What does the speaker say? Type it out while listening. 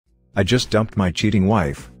I just dumped my cheating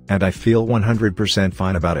wife, and I feel 100%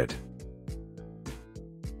 fine about it.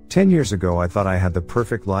 10 years ago I thought I had the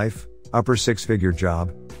perfect life, upper six-figure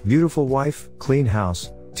job, beautiful wife, clean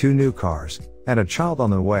house, 2 new cars, and a child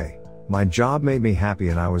on the way. My job made me happy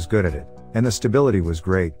and I was good at it, and the stability was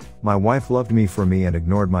great. My wife loved me for me and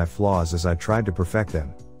ignored my flaws as I tried to perfect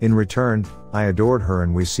them. In return, I adored her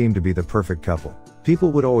and we seemed to be the perfect couple.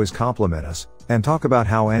 People would always compliment us, and talk about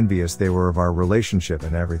how envious they were of our relationship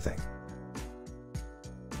and everything.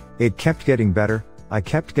 It kept getting better, I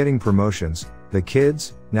kept getting promotions, the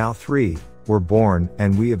kids, now 3, were born,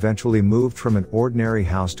 and we eventually moved from an ordinary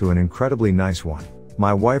house to an incredibly nice one.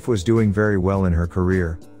 My wife was doing very well in her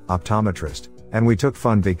career, optometrist, and we took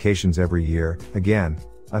fun vacations every year. Again,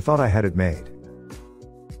 I thought I had it made.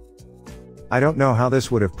 I don't know how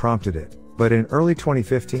this would have prompted it, but in early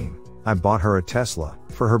 2015, I bought her a Tesla.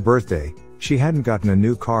 For her birthday, she hadn't gotten a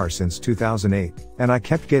new car since 2008, and I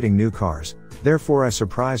kept getting new cars. Therefore I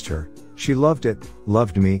surprised her. She loved it,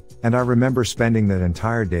 loved me, and I remember spending that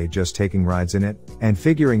entire day just taking rides in it, and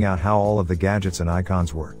figuring out how all of the gadgets and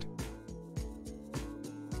icons worked.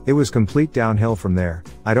 It was complete downhill from there.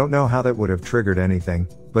 I don't know how that would have triggered anything,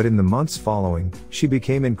 but in the months following, she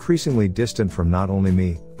became increasingly distant from not only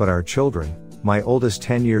me, but our children. My oldest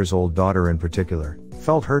 10 years old daughter in particular,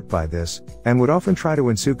 felt hurt by this, and would often try to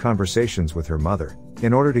ensue conversations with her mother,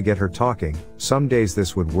 in order to get her talking. Some days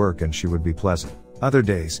this would work and she would be pleasant. Other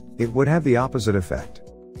days, it would have the opposite effect.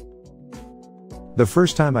 The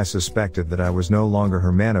first time I suspected that I was no longer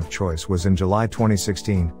her man of choice was in July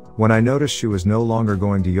 2016, when I noticed she was no longer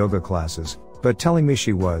going to yoga classes, but telling me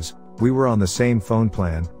she was. We were on the same phone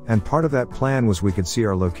plan, and part of that plan was we could see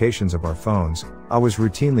our locations of our phones. I was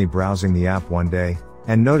routinely browsing the app one day,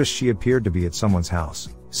 and noticed she appeared to be at someone's house.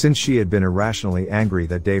 Since she had been irrationally angry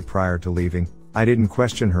that day prior to leaving, I didn't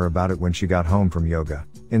question her about it when she got home from yoga.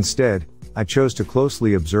 Instead, I chose to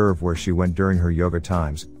closely observe where she went during her yoga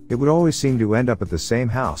times. It would always seem to end up at the same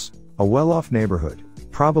house, a well-off neighborhood,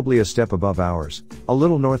 probably a step above ours, a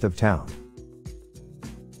little north of town.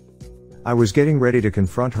 I was getting ready to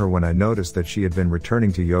confront her when I noticed that she had been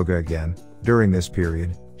returning to yoga again. During this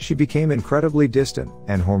period, she became incredibly distant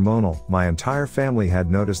and hormonal. My entire family had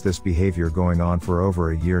noticed this behavior going on for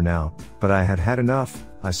over a year now, but I had had enough.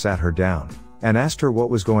 I sat her down and asked her what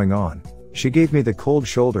was going on. She gave me the cold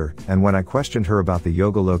shoulder, and when I questioned her about the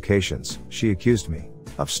yoga locations, she accused me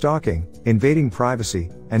of stalking, invading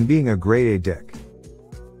privacy, and being a grade A dick.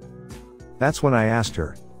 That's when I asked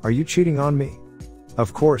her, "Are you cheating on me?"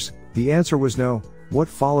 Of course, the answer was no. What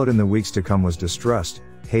followed in the weeks to come was distrust,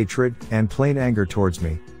 hatred, and plain anger towards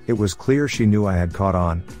me. It was clear she knew I had caught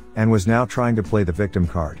on, and was now trying to play the victim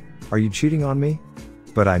card. "Are you cheating on me?"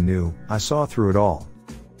 But I knew, I saw through it all.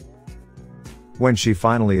 When she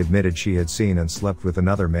finally admitted she had seen and slept with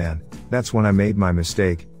another man, that's when I made my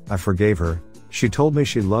mistake. I forgave her. She told me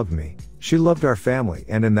she loved me. She loved our family,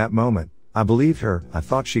 and in that moment, I believed her. I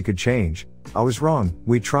thought she could change. I was wrong.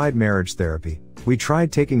 We tried marriage therapy. We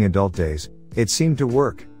tried taking adult days. It seemed to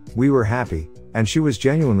work. We were happy, and she was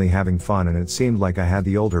genuinely having fun, and it seemed like I had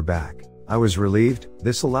the older back. I was relieved.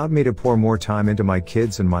 This allowed me to pour more time into my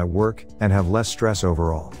kids and my work, and have less stress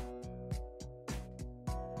overall.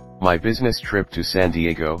 My business trip to San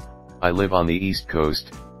Diego, I live on the East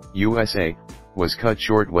Coast, USA, was cut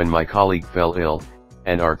short when my colleague fell ill,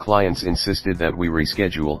 and our clients insisted that we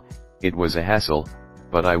reschedule. It was a hassle,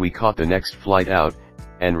 but we caught the next flight out,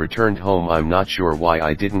 and returned home. I'm not sure why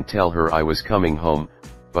I didn't tell her I was coming home,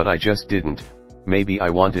 but I just didn't. Maybe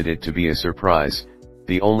I wanted it to be a surprise.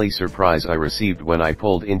 The only surprise I received when I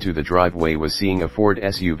pulled into the driveway was seeing a Ford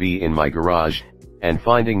SUV in my garage, and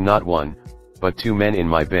finding not one, but 2 men in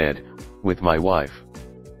my bed, with my wife.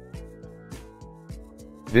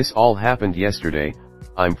 This all happened yesterday.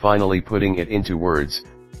 I'm finally putting it into words.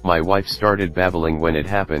 My wife started babbling when it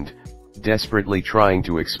happened, desperately trying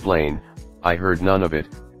to explain. I heard none of it.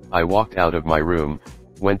 I walked out of my room,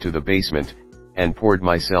 went to the basement, and poured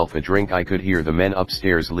myself a drink. I could hear the men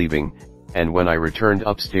upstairs leaving, and when I returned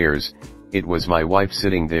upstairs, it was my wife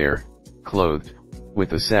sitting there, clothed,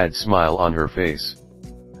 with a sad smile on her face.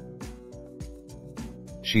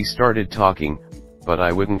 She started talking, but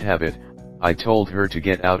I wouldn't have it. I told her to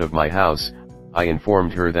get out of my house. I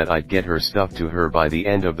informed her that I'd get her stuff to her by the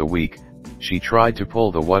end of the week. She tried to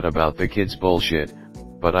pull the what about the kids bullshit,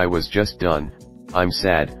 but I was just done. I'm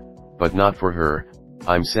sad, but not for her.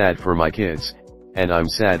 I'm sad for my kids, and I'm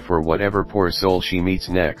sad for whatever poor soul she meets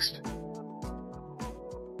next.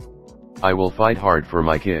 I will fight hard for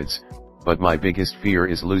my kids, but my biggest fear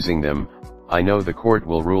is losing them. I know the court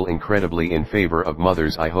will rule incredibly in favor of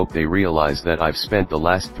mothers. I hope they realize that I've spent the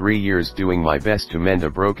last 3 years doing my best to mend a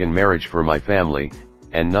broken marriage for my family,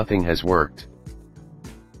 and nothing has worked.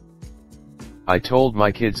 I told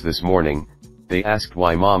my kids this morning. They asked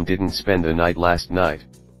why mom didn't spend the night last night.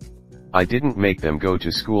 I didn't make them go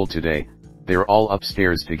to school today. They're all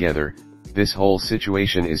upstairs together. This whole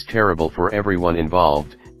situation is terrible for everyone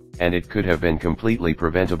involved, and it could have been completely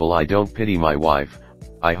preventable. I don't pity my wife.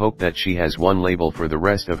 I hope that she has one label for the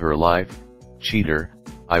rest of her life: cheater.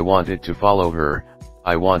 I want it to follow her.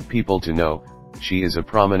 I want people to know, she is a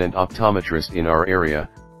prominent optometrist in our area.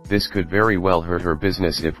 This could very well hurt her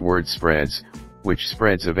business if word spreads, which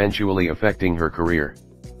spreads eventually affecting her career.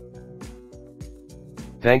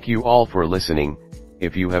 Thank you all for listening.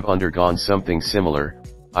 If you have undergone something similar,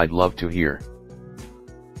 I'd love to hear.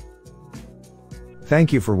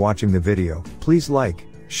 Thank you for watching the video. Please like,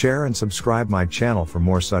 share and subscribe my channel for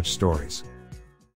more such stories.